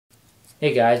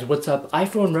Hey guys, what's up?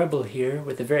 iPhone Rebel here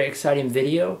with a very exciting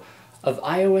video of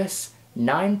iOS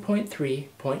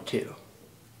 9.3.2.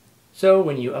 So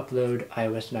when you upload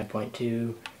iOS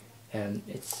 9.2,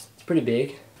 it's pretty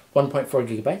big, 1.4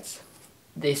 gigabytes.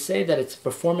 They say that it's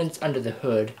performance under the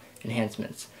hood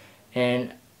enhancements.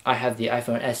 And I have the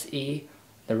iPhone SE on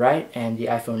the right and the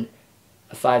iPhone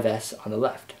 5S on the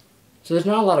left. So there's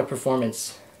not a lot of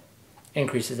performance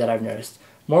increases that I've noticed,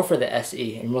 more for the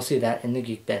SE, and we'll see that in the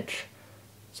Geekbench.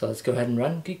 So let's go ahead and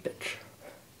run Geekbench.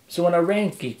 So when I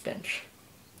ran Geekbench,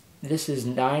 this is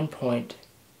 9.3,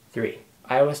 iOS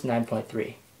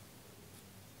 9.3.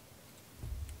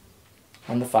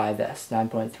 On the 5S,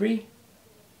 9.3.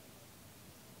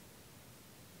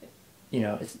 You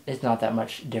know, it's not that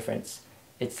much difference.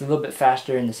 It's a little bit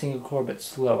faster in the single core, but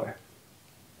slower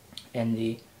in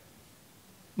the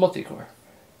multi-core.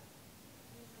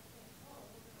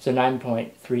 So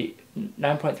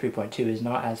 9.3.2 is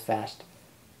not as fast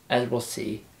as we'll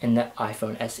see in the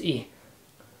iPhone SE.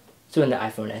 So in the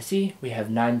iPhone SE, we have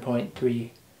 9.3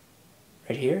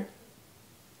 right here.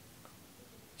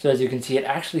 So as you can see, it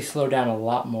actually slowed down a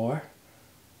lot more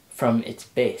from its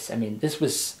base. I mean, the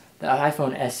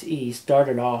iPhone SE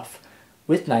started off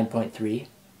with 9.3.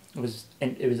 It was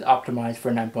optimized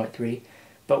for 9.3,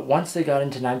 but once they got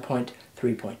into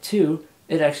 9.3.2,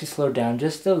 it actually slowed down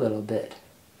just a little bit.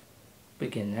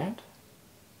 Begin that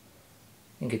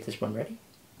and get this one ready.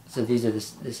 So this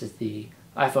is the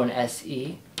iPhone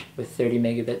SE with 30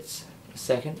 megabits a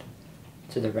second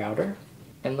to the router.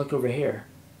 And look over here,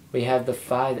 we have the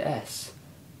 5S,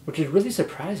 which is really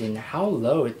surprising how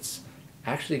low it's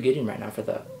actually getting right now for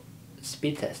the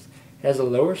speed test. It has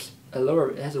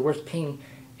it has a worse ping,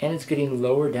 and it's getting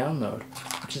lower download,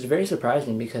 which is very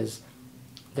surprising because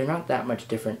they're not that much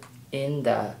different in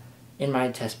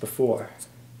my test before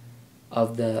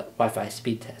of the Wi-Fi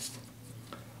speed test.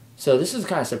 So this is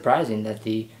kind of surprising that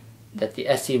the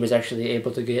SE was actually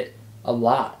able to get a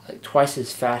lot, like twice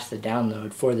as fast the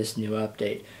download for this new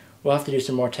update. We'll have to do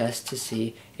some more tests to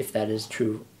see if that is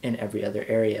true in every other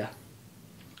area.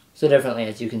 So definitely,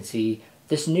 as you can see,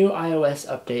 this new iOS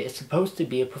update is supposed to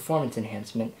be a performance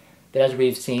enhancement, but as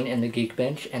we've seen in the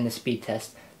Geekbench and the speed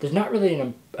test, there's not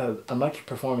really a much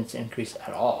performance increase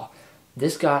at all.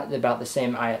 This got about the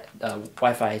same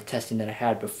Wi-Fi testing that I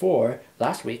had before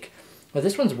last week, but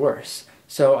this one's worse.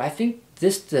 So I think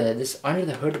this under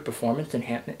the hood performance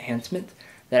enhancement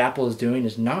that Apple is doing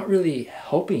is not really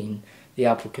helping the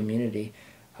Apple community.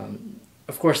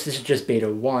 Of course, this is just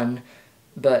beta 1,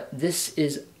 but this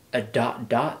is a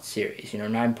dot series,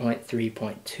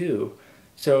 9.3.2.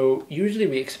 So usually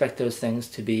we expect those things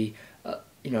to be,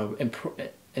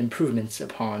 improvements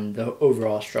upon the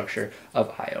overall structure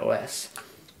of iOS.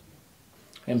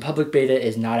 And public beta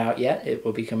is not out yet. It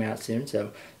will be coming out soon,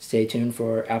 so stay tuned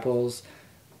for Apple's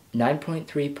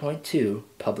 9.3.2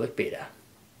 public beta.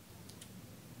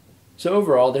 So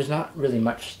overall, there's not really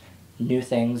much new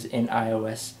things in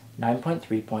iOS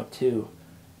 9.3.2.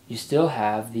 You still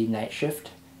have the night shift,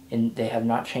 and they have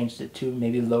not changed it to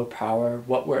maybe low power,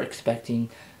 what we're expecting,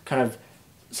 kind of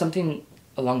something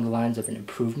along the lines of an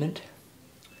improvement.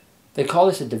 They call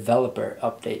this a developer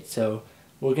update, so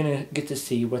we're going to get to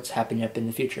see what's happening up in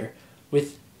the future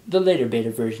with the later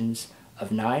beta versions of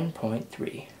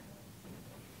 9.3.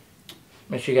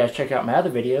 Make sure you guys check out my other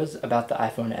videos about the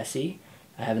iPhone SE.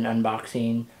 I have an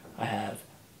unboxing, I have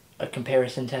a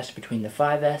comparison test between the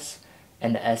 5S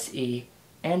and the SE,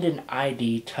 and an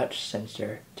ID touch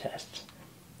sensor test.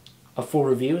 A full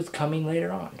review is coming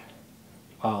later on.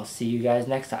 I'll see you guys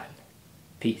next time.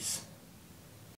 Peace.